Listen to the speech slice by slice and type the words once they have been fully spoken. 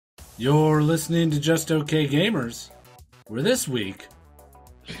You're listening to Just Okay Gamers. Where this week...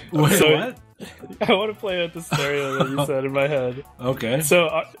 Wait, So, what? I want to play out the scenario that you said in my head. Okay.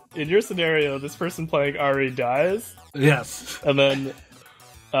 So, in your scenario, this person playing Ari dies, Yes. and then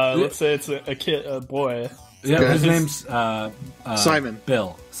let's say it's a kid, a boy. Yeah, Okay. his name's Simon.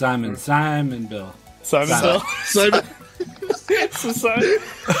 Bill. Simon Bill. Simon Bill. Simon. So Simon. It's the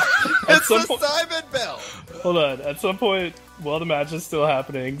Simon Bell. Hold on. At some point, while the match is still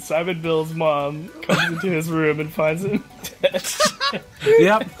happening, Simon Bill's mom comes into his room and finds him dead.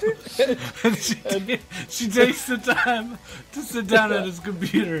 Yep. And she takes the time to sit down at his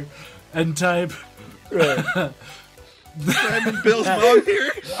computer and type. Right. Simon Bill's mom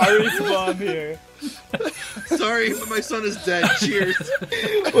here. Ari's mom here. Sorry, but my son is dead. Cheers.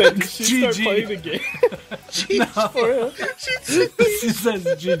 Wait, did she start GG. playing the game? No. For him? She says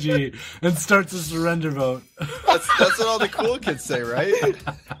GG and starts a surrender vote. That's what all the cool kids say, right?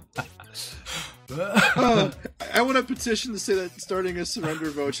 I want a petition to say that starting a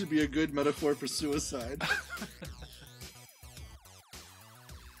surrender vote should be a good metaphor for suicide.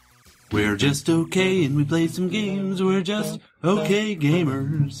 We're just okay and we play some games. We're just okay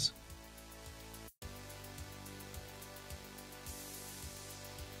gamers.